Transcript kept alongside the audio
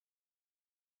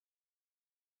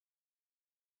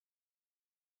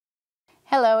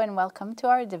Hello and welcome to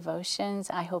our devotions.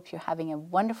 I hope you're having a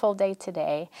wonderful day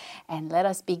today, and let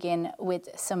us begin with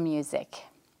some music.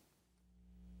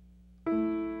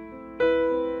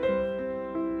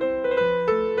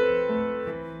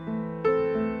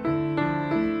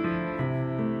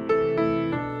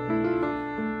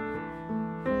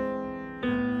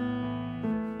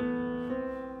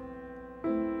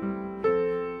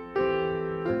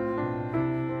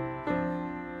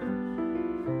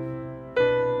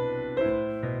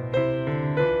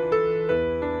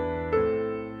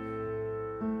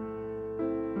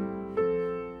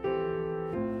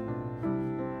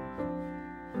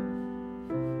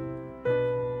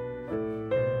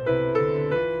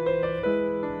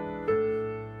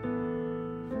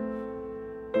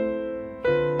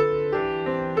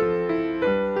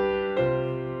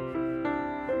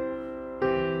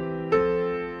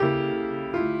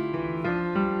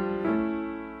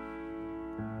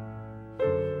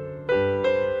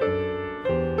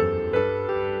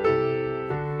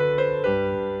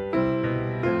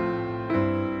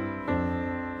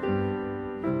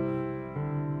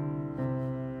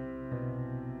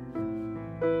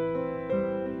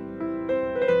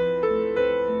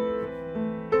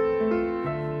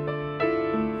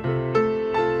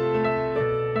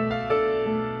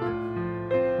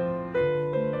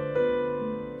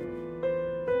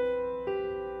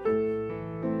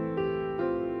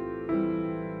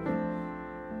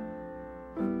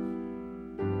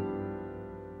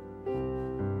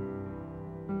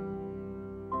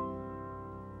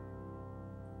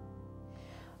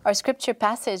 Our scripture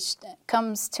passage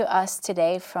comes to us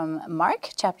today from Mark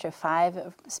chapter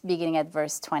 5, beginning at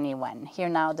verse 21. Hear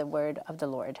now the word of the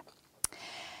Lord.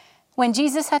 When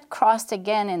Jesus had crossed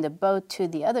again in the boat to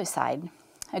the other side,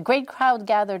 a great crowd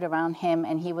gathered around him,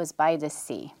 and he was by the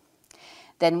sea.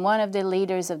 Then one of the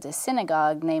leaders of the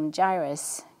synagogue, named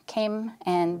Jairus, came,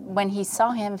 and when he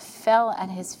saw him, fell at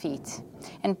his feet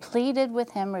and pleaded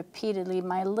with him repeatedly,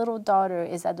 "My little daughter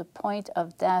is at the point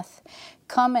of death.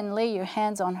 Come and lay your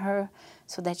hands on her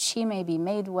so that she may be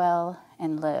made well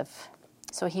and live."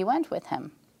 So he went with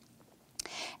him.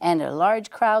 And a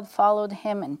large crowd followed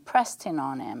him and pressed in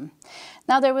on him.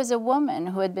 Now there was a woman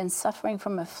who had been suffering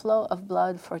from a flow of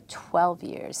blood for 12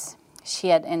 years. She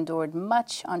had endured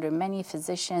much under many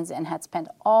physicians and had spent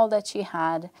all that she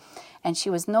had, and she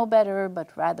was no better,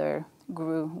 but rather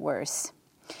grew worse.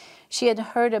 She had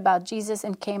heard about Jesus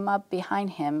and came up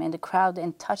behind him in the crowd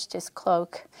and touched his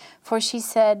cloak. For she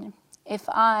said, "If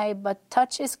I but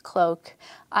touch his cloak,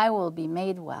 I will be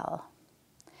made well."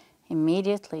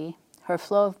 Immediately, her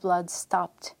flow of blood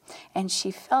stopped, and she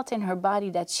felt in her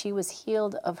body that she was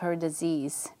healed of her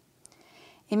disease.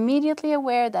 Immediately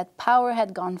aware that power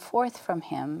had gone forth from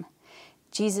him,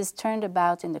 Jesus turned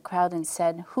about in the crowd and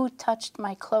said, "Who touched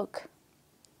my cloak?"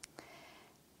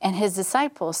 And his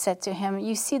disciples said to him,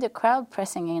 "You see the crowd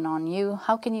pressing in on you.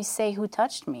 How can you say, 'Who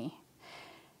touched me?'"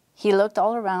 He looked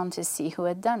all around to see who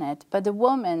had done it. But the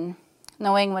woman,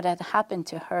 knowing what had happened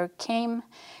to her, came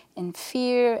in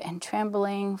fear and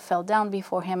trembling, fell down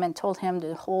before him and told him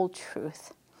the whole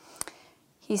truth.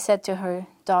 He said to her,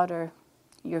 "Daughter,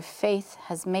 your faith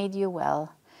has made you well.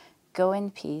 Go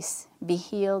in peace, be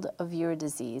healed of your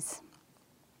disease."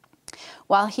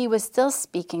 While he was still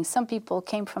speaking, some people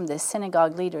came from the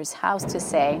synagogue leader's house to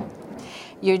say,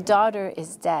 "Your daughter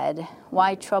is dead.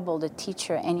 Why trouble the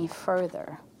teacher any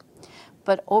further?"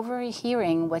 But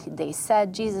overhearing what they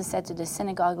said, Jesus said to the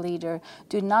synagogue leader,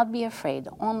 "Do not be afraid,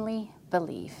 only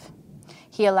believe."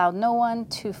 He allowed no one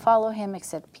to follow him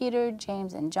except Peter,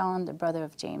 James, and John, the brother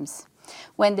of James.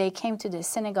 When they came to the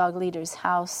synagogue leader's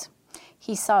house,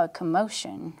 he saw a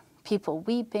commotion, people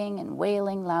weeping and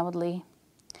wailing loudly.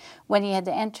 When he had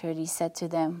entered, he said to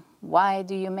them, "Why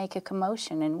do you make a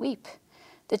commotion and weep?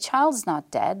 The child's not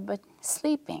dead, but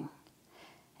sleeping."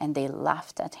 And they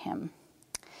laughed at him.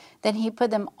 Then he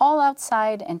put them all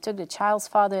outside and took the child's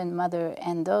father and mother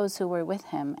and those who were with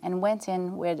him and went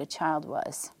in where the child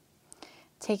was.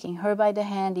 Taking her by the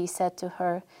hand, he said to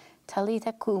her,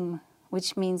 "Talitha cum,"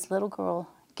 which means, "Little girl,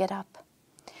 get up."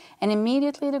 And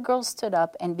immediately the girl stood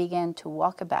up and began to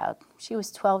walk about. She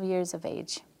was 12 years of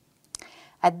age.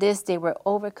 At this they were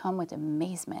overcome with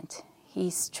amazement. He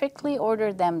strictly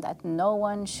ordered them that no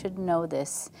one should know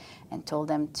this and told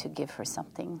them to give her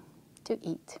something to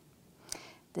eat.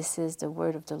 This is the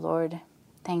word of the Lord.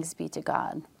 Thanks be to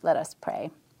God. Let us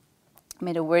pray.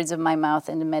 May the words of my mouth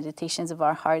and the meditations of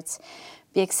our hearts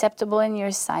be acceptable in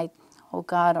your sight, O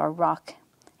God, our rock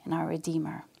and our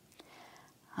Redeemer.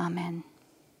 Amen.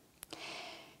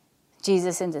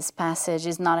 Jesus in this passage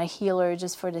is not a healer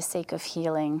just for the sake of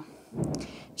healing.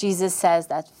 Jesus says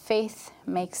that faith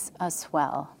makes us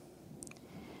well.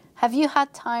 Have you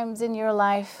had times in your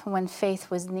life when faith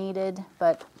was needed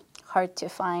but hard to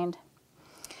find?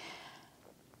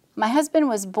 My husband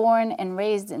was born and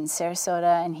raised in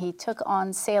Sarasota, and he took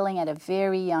on sailing at a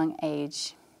very young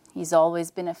age. He's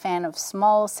always been a fan of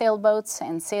small sailboats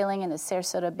and sailing in the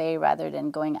Sarasota Bay rather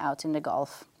than going out in the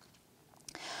Gulf.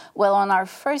 Well, on our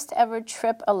first ever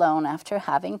trip alone after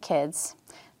having kids,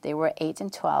 they were 8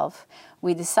 and 12,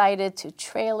 we decided to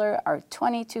trailer our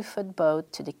 22-foot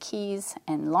boat to the Keys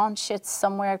and launch it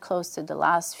somewhere close to the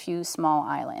last few small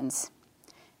islands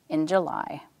in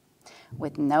July,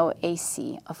 with no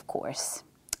AC, of course,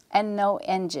 and no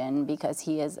engine because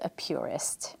he is a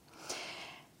purist.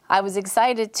 I was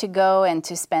excited to go and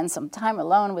to spend some time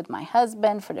alone with my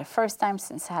husband for the first time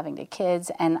since having the kids,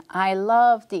 and I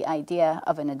loved the idea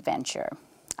of an adventure.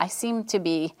 I seem to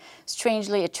be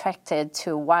strangely attracted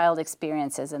to wild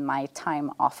experiences in my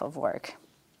time off of work.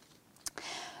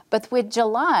 But with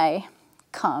July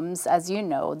comes, as you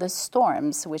know, the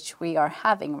storms, which we are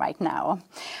having right now.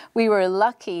 We were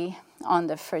lucky on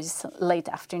the first late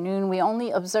afternoon. We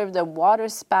only observed a water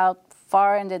spout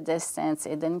far in the distance.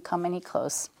 It didn't come any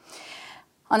close.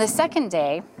 On the second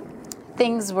day,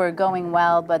 things were going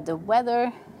well, but the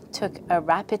weather took a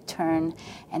rapid turn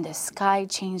and the sky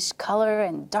changed color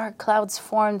and dark clouds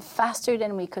formed faster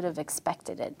than we could have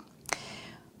expected it.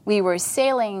 We were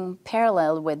sailing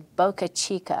parallel with Boca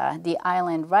Chica, the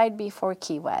island right before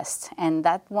Key West, and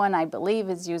that one I believe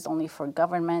is used only for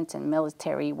government and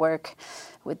military work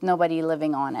with nobody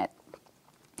living on it.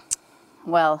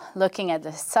 Well, looking at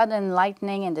the sudden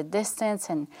lightning in the distance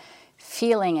and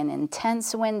feeling an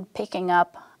intense wind picking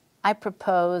up, I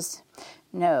proposed,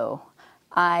 no,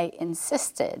 I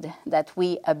insisted that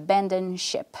we abandon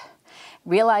ship,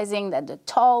 realizing that the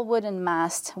tall wooden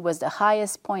mast was the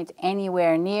highest point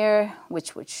anywhere near,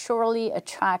 which would surely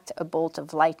attract a bolt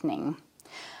of lightning.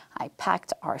 I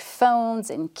packed our phones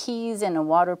and keys in a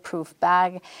waterproof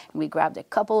bag, and we grabbed a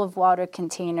couple of water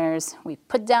containers. We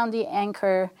put down the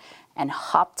anchor and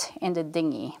hopped in the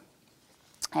dinghy.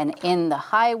 And in the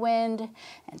high wind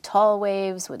and tall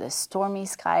waves with a stormy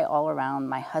sky all around,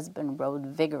 my husband rowed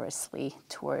vigorously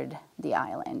toward the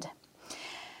island.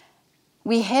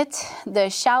 We hit the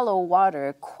shallow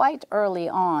water quite early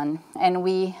on, and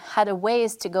we had a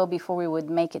ways to go before we would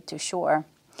make it to shore.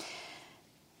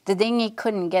 The dinghy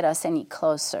couldn't get us any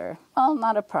closer. Well,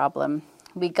 not a problem.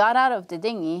 We got out of the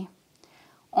dinghy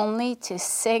only to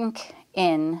sink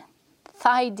in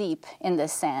thigh deep in the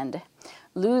sand,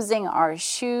 losing our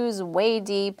shoes way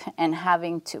deep and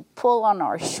having to pull on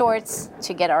our shorts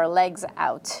to get our legs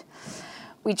out.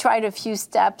 We tried a few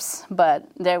steps, but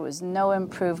there was no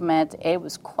improvement. It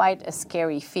was quite a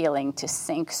scary feeling to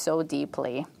sink so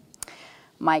deeply.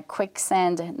 My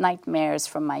quicksand nightmares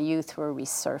from my youth were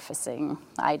resurfacing.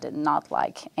 I did not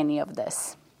like any of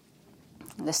this.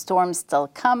 The storm's still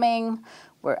coming.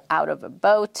 We're out of a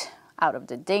boat, out of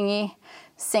the dinghy,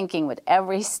 sinking with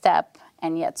every step,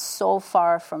 and yet so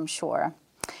far from shore.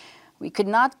 We could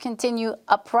not continue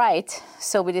upright,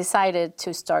 so we decided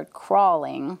to start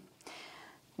crawling.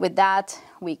 With that,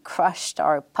 we crushed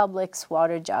our Publix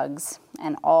water jugs,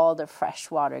 and all the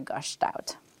fresh water gushed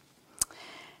out.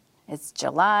 It's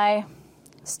July,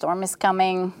 storm is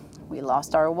coming, we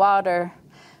lost our water,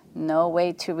 no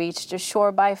way to reach the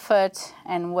shore by foot,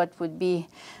 and what would be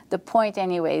the point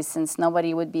anyways, since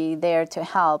nobody would be there to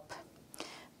help.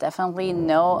 Definitely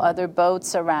no other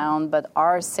boats around but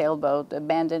our sailboat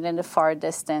abandoned in the far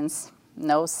distance,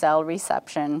 no cell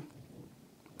reception.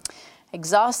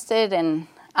 Exhausted and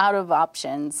out of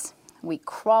options, we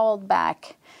crawled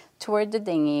back toward the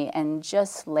dinghy and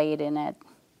just laid in it,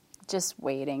 just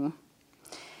waiting.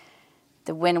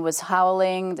 The wind was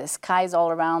howling, the skies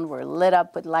all around were lit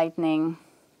up with lightning.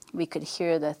 We could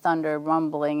hear the thunder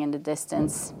rumbling in the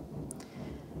distance.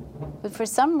 But for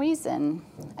some reason,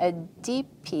 a deep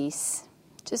peace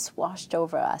just washed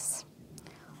over us.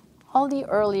 All the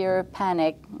earlier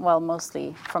panic, well,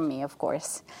 mostly from me, of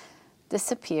course,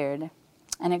 disappeared,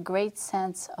 and a great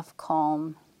sense of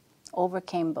calm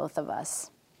overcame both of us.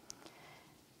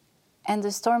 And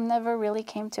the storm never really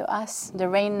came to us. The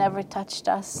rain never touched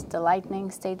us. The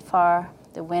lightning stayed far.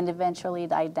 The wind eventually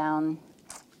died down,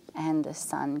 and the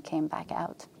sun came back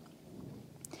out.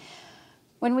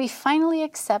 When we finally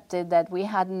accepted that we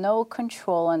had no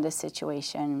control on the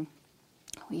situation,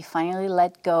 we finally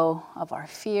let go of our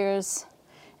fears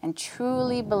and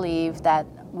truly believed that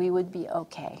we would be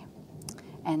okay.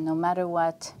 And no matter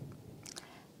what,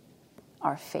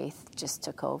 our faith just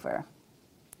took over.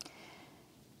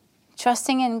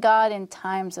 Trusting in God in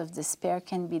times of despair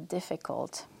can be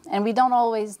difficult, and we don't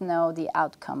always know the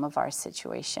outcome of our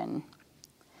situation.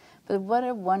 But what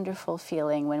a wonderful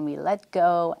feeling when we let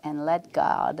go and let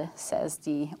God, says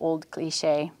the old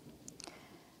cliche.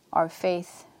 Our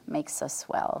faith makes us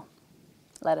well.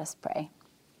 Let us pray.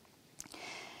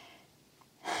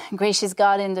 Gracious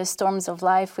God, in the storms of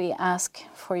life, we ask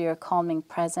for your calming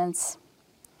presence.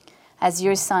 As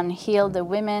your Son healed the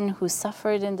women who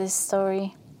suffered in this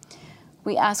story,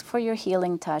 we ask for your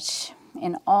healing touch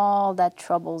in all that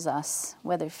troubles us,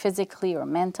 whether physically or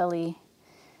mentally.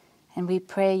 And we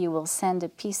pray you will send the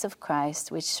peace of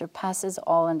Christ, which surpasses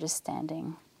all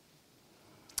understanding.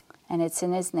 And it's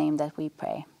in his name that we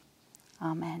pray.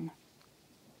 Amen.